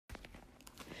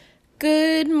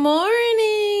Good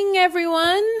morning,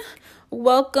 everyone.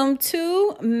 Welcome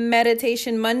to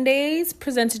Meditation Mondays,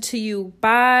 presented to you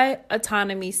by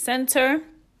Autonomy Center.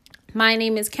 My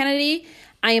name is Kennedy.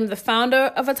 I am the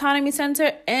founder of Autonomy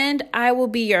Center, and I will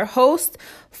be your host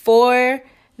for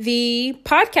the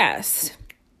podcast.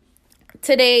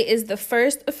 Today is the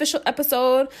first official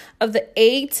episode of the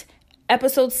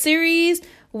 8-episode series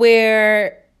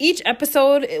where each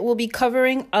episode will be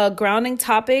covering a grounding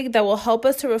topic that will help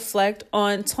us to reflect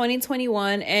on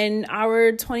 2021 and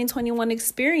our 2021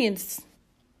 experience.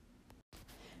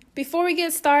 Before we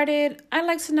get started, I'd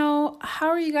like to know, how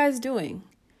are you guys doing?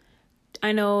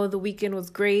 I know the weekend was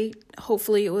great.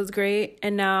 Hopefully it was great.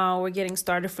 And now we're getting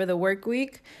started for the work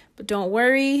week. But don't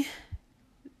worry,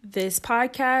 this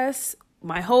podcast,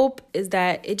 my hope is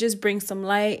that it just brings some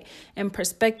light and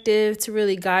perspective to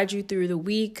really guide you through the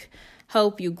week,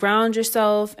 help you ground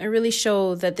yourself, and really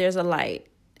show that there's a light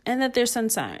and that there's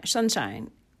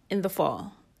sunshine in the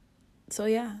fall. So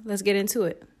yeah, let's get into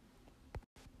it.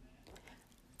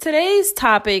 Today's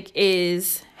topic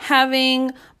is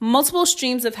having multiple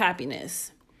streams of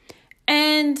happiness.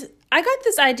 And I got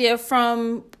this idea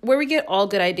from where we get all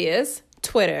good ideas,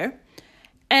 Twitter.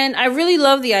 And I really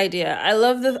love the idea. I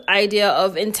love the idea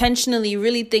of intentionally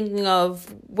really thinking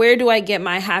of, where do I get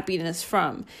my happiness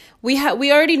from? We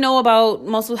already know about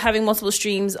having multiple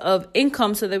streams of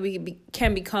income so that we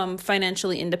can become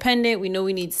financially independent. We know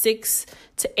we need 6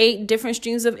 to 8 different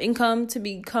streams of income to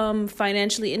become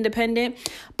financially independent.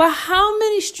 But how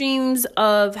many streams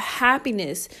of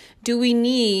happiness do we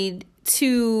need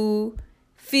to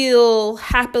feel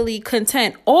happily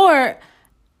content or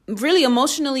really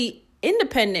emotionally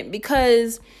independent?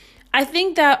 Because I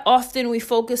think that often we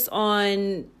focus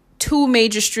on 2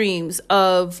 major streams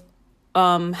of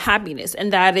happiness,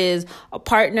 and that is a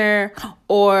partner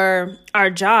or our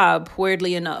job,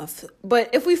 weirdly enough. But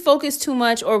if we focus too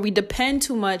much or we depend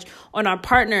too much on our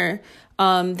partner,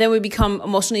 then we become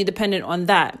emotionally dependent on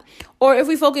that. Or if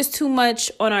we focus too much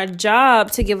on our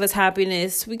job to give us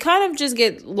happiness, we kind of just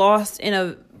get lost in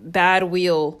a bad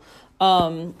wheel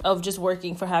of just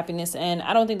working for happiness. And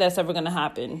I don't think that's ever going to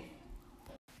happen.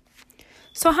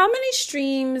 So how many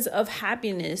streams of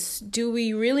happiness do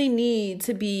we really need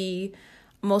to be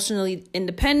emotionally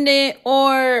independent,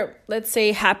 or let's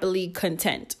say happily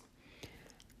content?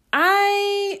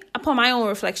 Upon my own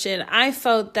reflection, I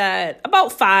felt that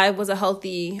about 5 was a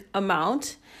healthy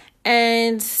amount.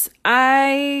 And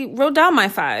I wrote down my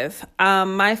 5.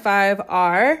 My 5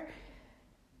 are,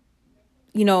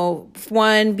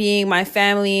 1 being my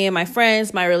family and my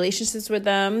friends, my relationships with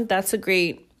them. That's a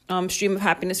great stream of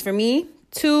happiness for me.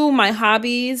 2, my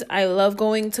hobbies. I love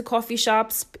going to coffee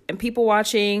shops and people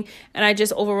watching, and I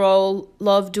just overall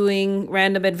love doing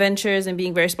random adventures and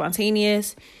being very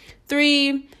spontaneous.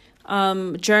 3,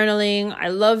 journaling. I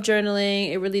love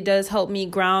journaling. It really does help me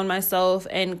ground myself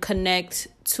and connect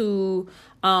to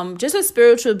just a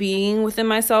spiritual being within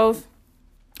myself.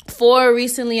 4,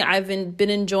 recently I've been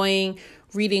enjoying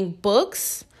reading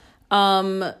books.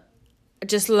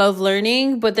 Just love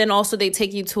learning, but then also they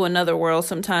take you to another world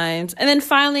sometimes. And then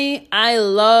finally, I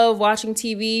love watching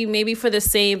TV, maybe for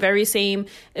the very same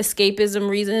escapism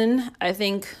reason. I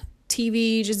think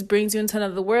TV just brings you into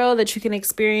another world that you can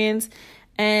experience,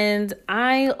 and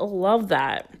I love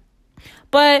that.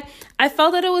 But I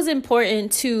felt that it was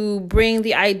important to bring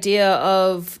the idea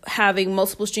of having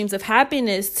multiple streams of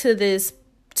happiness to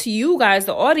you guys,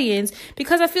 the audience,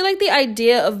 because I feel like the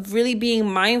idea of really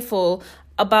being mindful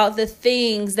about the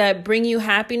things that bring you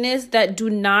happiness that do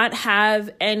not have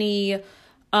any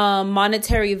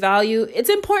monetary value, it's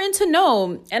important to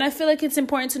know. And I feel like it's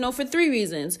important to know for 3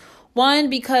 reasons. 1,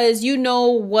 because you know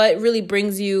what really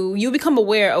you become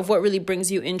aware of what really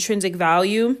brings you intrinsic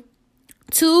value.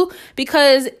 2,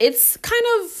 because it's kind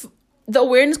of, the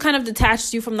awareness kind of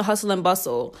detaches you from the hustle and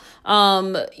bustle.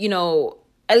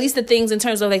 At least the things in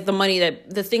terms of like the money,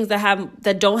 the things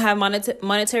that don't have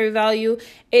monetary value,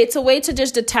 it's a way to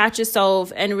just detach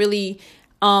yourself and really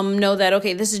know that,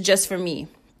 okay, this is just for me.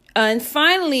 And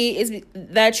finally is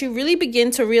that you really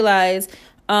begin to realize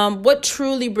what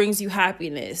truly brings you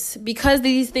happiness. Because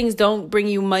these things don't bring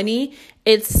you money,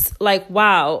 it's like,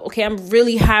 wow, okay, I'm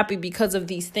really happy because of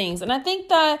these things. And I think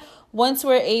that once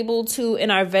we're able to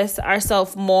invest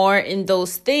ourselves more in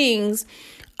those things,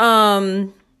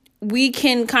 we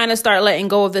can kind of start letting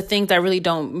go of the things that really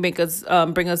don't make us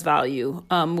bring us value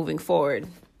moving forward.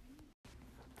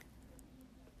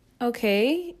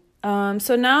 Okay,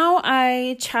 so now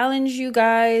I challenge you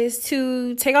guys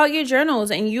to take out your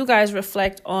journals and you guys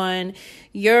reflect on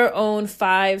your own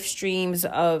 5 streams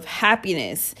of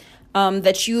happiness.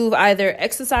 that you've either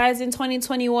exercised in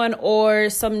 2021 or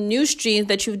some new streams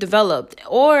that you've developed.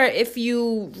 Or if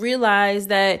you realize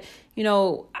that,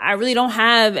 I really don't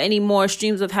have any more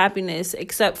streams of happiness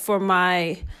except for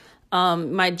my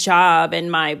job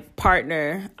and my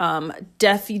partner.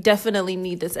 You definitely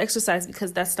need this exercise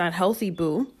because that's not healthy,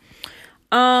 boo.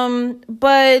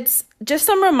 But just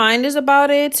some reminders about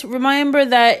it. Remember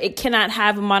that it cannot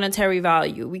have a monetary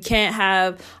value. We can't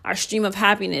have our stream of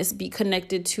happiness be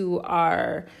connected to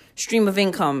our stream of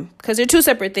income because they're two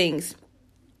separate things.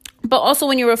 But also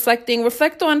when you're reflect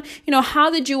on,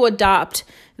 how did you adopt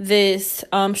this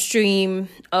stream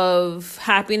of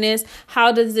happiness?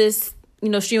 How does this,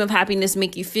 stream of happiness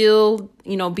make you feel,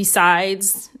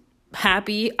 besides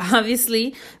happy,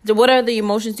 obviously? What are the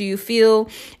emotions do you feel?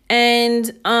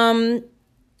 And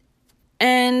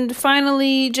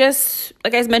finally, just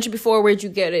like I mentioned before, where'd you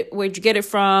get it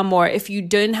from? Or if you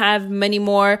didn't have many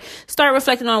more, start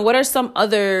reflecting on what are some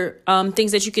other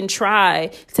things that you can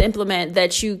try to implement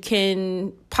that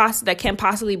can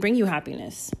possibly bring you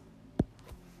happiness.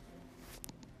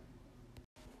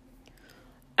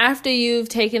 After you've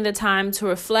taken the time to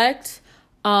reflect,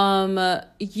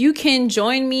 you can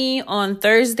join me on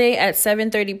Thursday at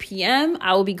 7:30 p.m.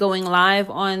 I will be going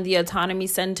live on the Autonomy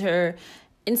Center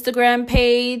Instagram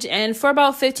page, and for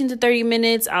about 15 to 30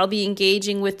 minutes, I'll be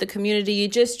engaging with the community,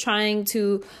 just trying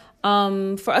to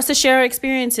for us to share our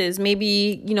experiences.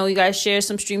 Maybe, you guys share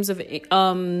some streams of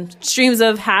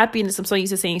happiness. I'm so used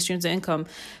to saying streams of income.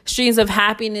 Streams of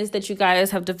happiness that you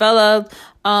guys have developed,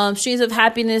 streams of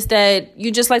happiness that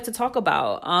you just like to talk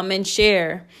about and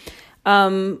share.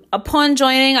 Upon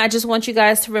joining, I just want you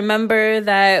guys to remember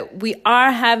that we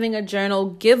are having a journal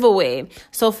giveaway.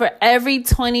 So for every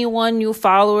 21 new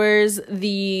followers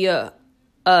the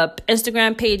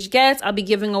Instagram page gets, I'll be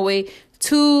giving away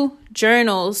 2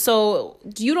 journals. So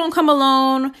you don't come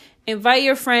alone. Invite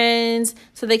your friends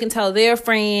so they can tell their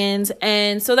friends,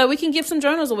 and so that we can give some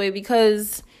journals away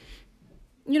because,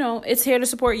 it's here to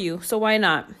support you. So why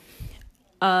not?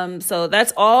 So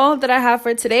that's all that I have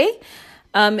for today.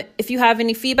 If you have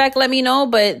any feedback, let me know.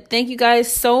 But thank you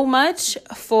guys so much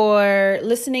for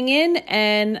listening in,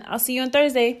 and I'll see you on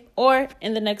Thursday or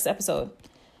in the next episode.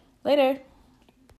 Later.